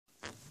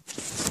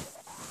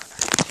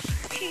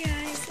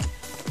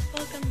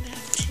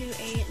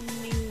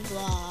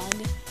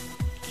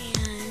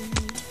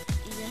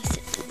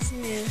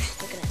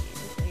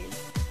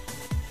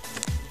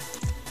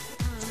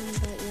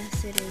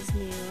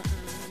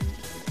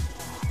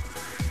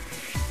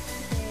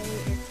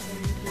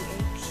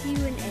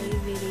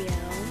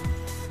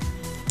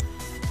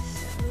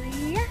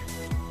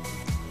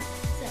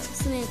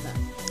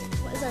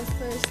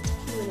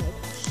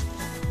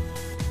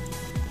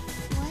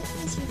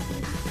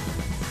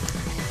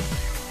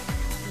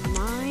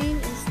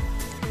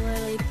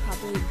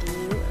you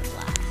blue or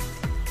black?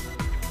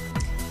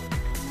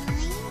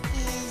 Mine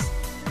is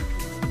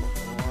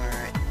purple or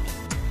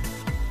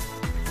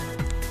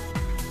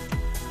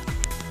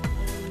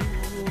And you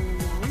have more than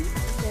one.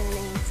 Is there an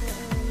answer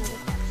or another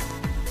question?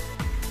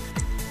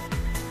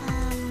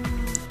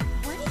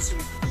 what is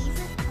your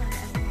favorite part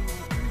of your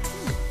night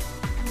routine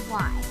and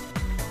why?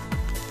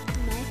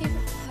 My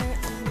favorite part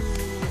of my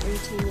night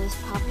routine is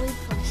probably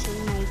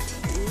brushing my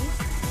teeth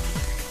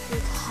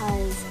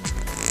because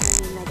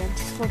my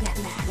dentist will get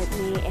mad at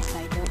me if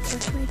I don't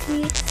brush my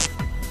teeth.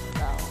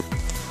 So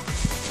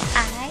I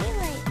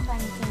like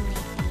cleansing my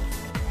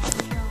teeth because I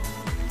feel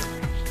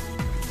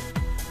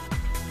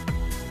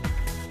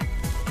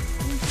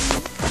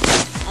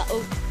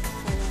oh.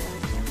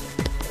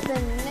 The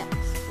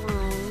next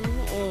one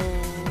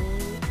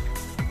is,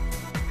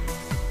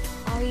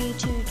 are you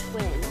two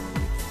twins?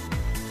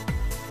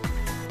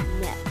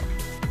 No.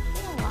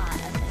 a lot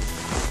of it.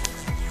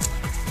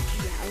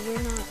 Yeah,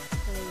 we're not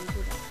very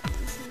good at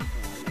this in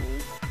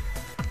family.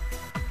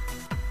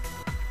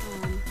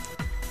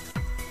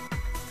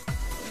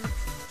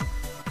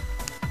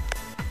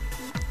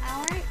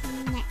 Our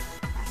next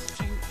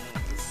question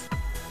is,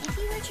 if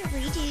you were to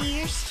redo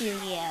your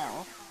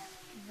studio,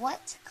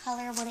 what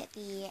color would it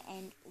be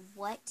and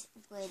what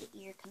would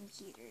your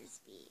computers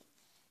be?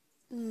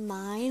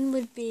 Mine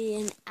would be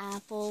an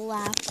Apple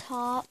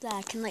laptop that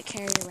I can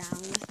carry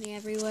around with me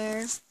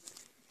everywhere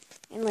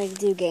and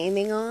do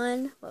gaming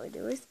on. What would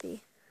yours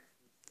be?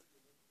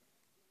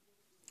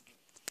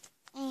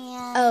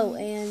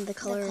 And the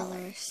color of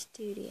our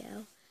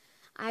studio.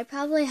 I'd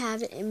probably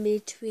have it in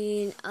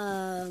between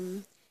a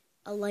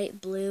light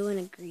blue and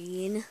a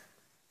green.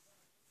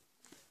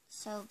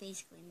 So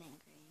basically mint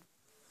green.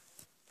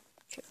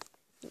 True.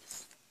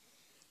 Yes.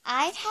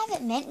 I'd have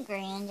it mint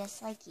green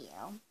just like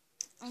you.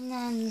 And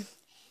then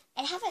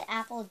I'd have an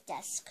Apple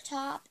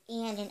desktop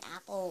and an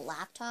Apple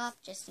laptop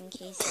just in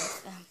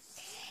case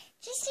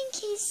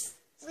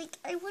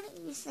I wouldn't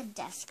use the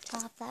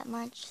desktop that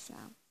much, so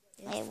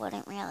yes. I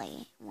wouldn't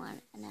really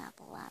want an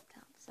Apple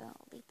laptop, so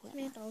it'll be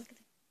pointless.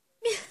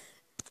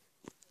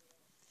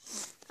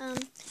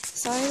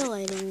 Sorry the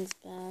lighting's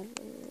bad.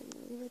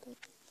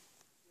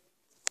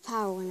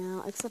 Power went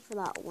out, except for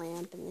that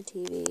lamp and the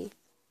TV.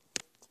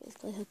 It's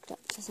basically hooked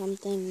up to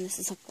something. This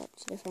is hooked up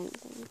to different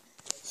things.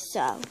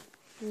 So,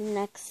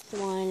 next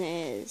one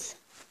is,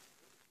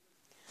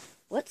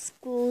 what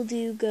school do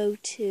you go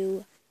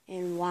to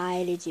and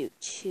why did you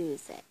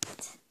choose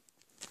it?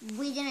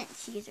 We didn't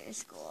choose our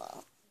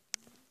school.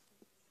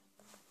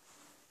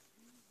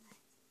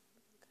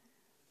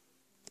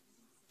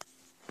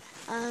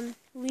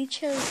 We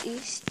chose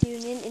East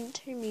Union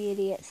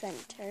Intermediate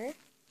Center.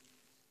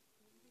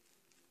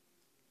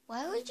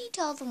 Why would you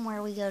tell them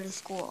where we go to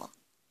school?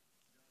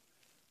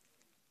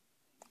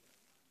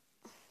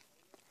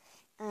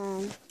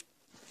 It's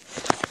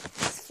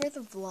for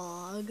the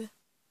vlog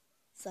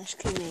 /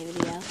 Q&A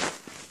video.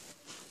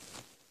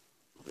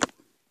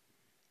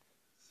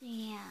 So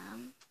yeah.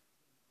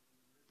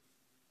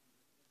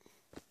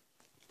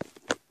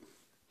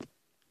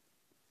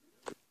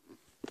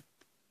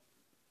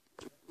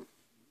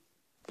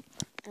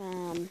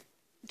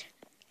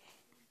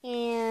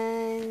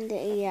 And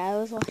yeah, I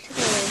was watching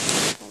the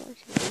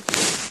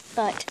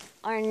but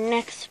our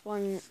next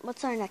one,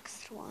 what's our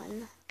next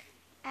one?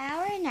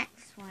 Our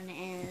next one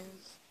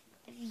is,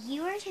 if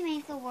you were to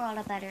make the world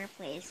a better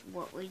place,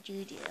 what would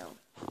you do?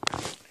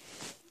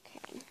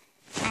 Okay.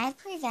 I'd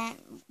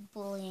prevent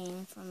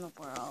bullying from the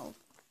world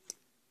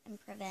and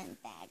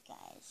prevent bad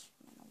guys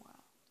from the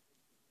world.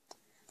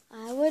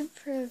 I would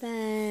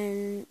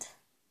prevent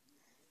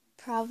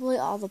probably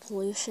all the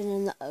pollution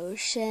in the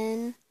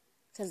ocean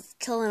because it's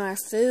killing our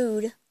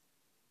food.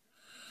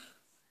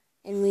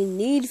 And we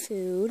need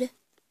food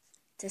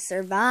to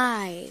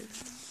survive.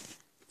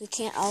 We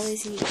can't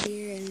always eat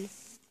deer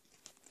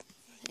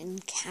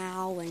and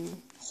cow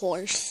and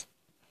horse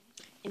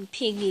and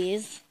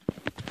piggies.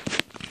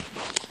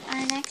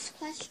 Our next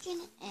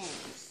question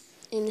is,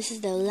 and this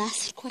is the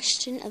last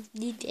question of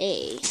the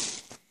day.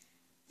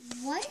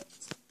 What?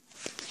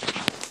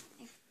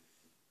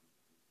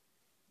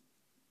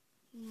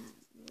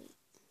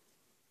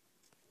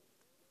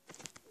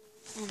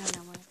 I don't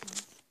know what it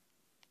is.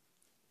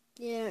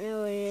 You don't know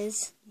what it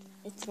is? No.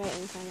 It's right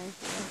in front of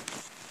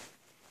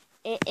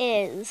you. It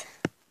is,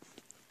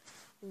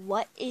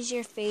 what is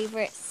your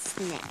favorite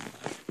snack?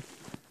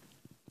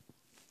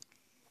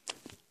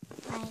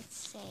 I'd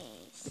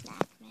say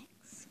snack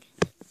mix,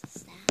 because it's a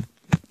snack.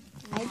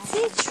 I'd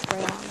say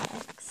trail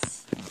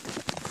mix.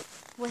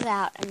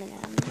 Without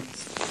M&M's.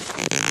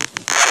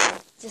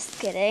 Just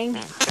kidding.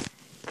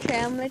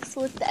 Trail mix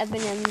with the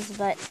M&M's,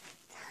 but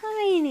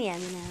tiny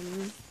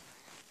M&M's.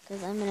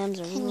 Because M&M's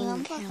are really Can you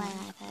unplug my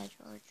iPad,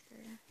 George?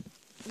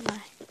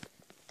 Why?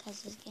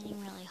 Because it's getting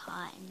really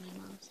hot and my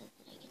mom said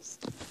that I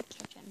could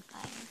catch on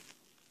fire.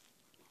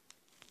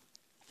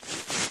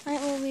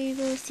 Alright, well, we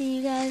will see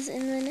you guys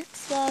in the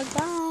next vlog.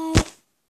 Bye!